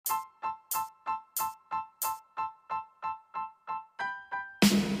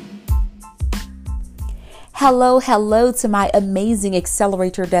Hello to my amazing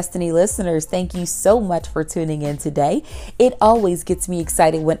Accelerate Your Destiny listeners. Thank you so much for tuning in today. It always gets me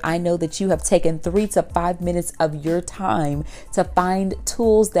excited when I know that you have taken 3 to 5 minutes of your time to find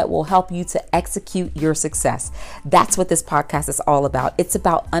tools that will help you to execute your success. That's what this podcast is all about. It's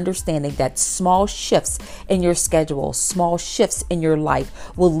about understanding that small shifts in your schedule, small shifts in your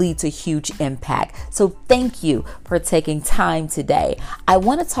life will lead to huge impact. So thank you for taking time today. I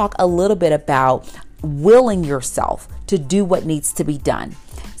want to talk a little bit about willing yourself to do what needs to be done.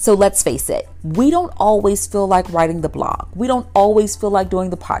 So let's face it, we don't always feel like writing the blog. We don't always feel like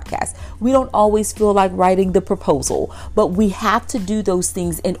doing the podcast. We don't always feel like writing the proposal, but we have to do those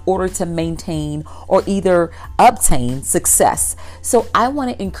things in order to maintain or either obtain success. So I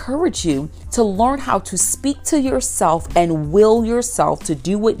want to encourage you to learn how to speak to yourself and will yourself to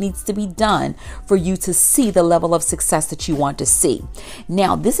do what needs to be done for you to see the level of success that you want to see.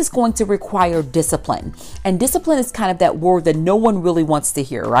 Now, this is going to require discipline, and discipline is kind of that word that no one really wants to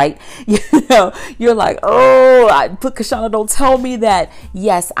hear, right? You're like, Kashana, don't tell me that.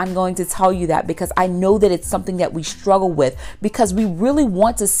 Yes, I'm going to tell you that because I know that it's something that we struggle with because we really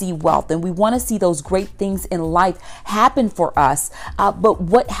want to see wealth and we want to see those great things in life happen for us. But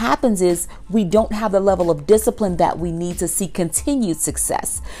what happens is we don't have the level of discipline that we need to see continued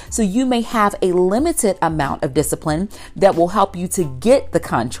success. So you may have a limited amount of discipline that will help you to get the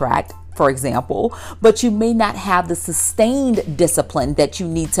contract, for example, but you may not have the sustained discipline that you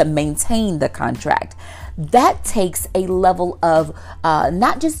need to maintain the contract. That takes a level of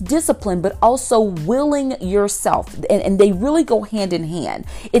not just discipline, but also willing yourself. And they really go hand in hand.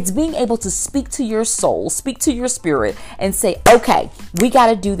 It's being able to speak to your soul, speak to your spirit and say, okay, we got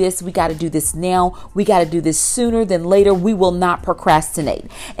to do this. We got to do this now. We got to do this sooner than later. We will not procrastinate.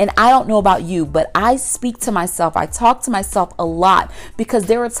 And I don't know about you, but I speak to myself. I talk to myself a lot because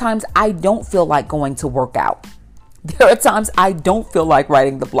there are times I don't feel like going to work out. There are times I don't feel like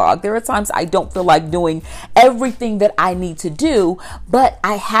writing the blog. There are times I don't feel like doing everything that I need to do, but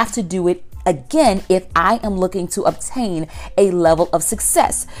I have to do it again if I am looking to obtain a level of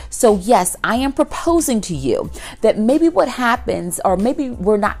success. So yes, I am proposing to you that maybe what happens, or maybe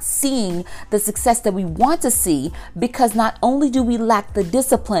we're not seeing the success that we want to see because not only do we lack the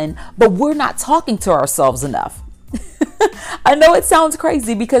discipline, but we're not talking to ourselves enough. I know it sounds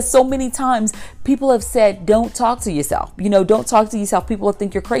crazy because so many times people have said, don't talk to yourself. Don't talk to yourself. People will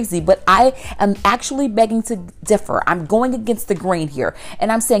think you're crazy, but I am actually begging to differ. I'm going against the grain here.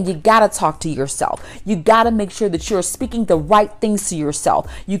 And I'm saying you got to talk to yourself. You got to make sure that you're speaking the right things to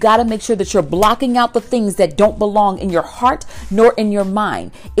yourself. You got to make sure that you're blocking out the things that don't belong in your heart nor in your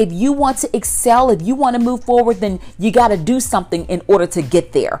mind. If you want to excel, if you want to move forward, then you got to do something in order to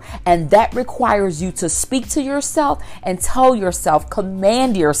get there. And that requires you to speak to yourself and tell yourself,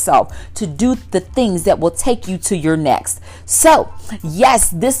 command yourself to do the things that will take you to your next. So yes,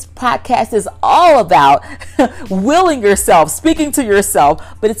 this podcast is all about willing yourself, speaking to yourself,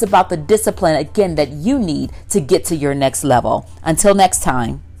 but it's about the discipline, again, that you need to get to your next level. Until next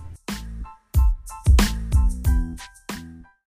time.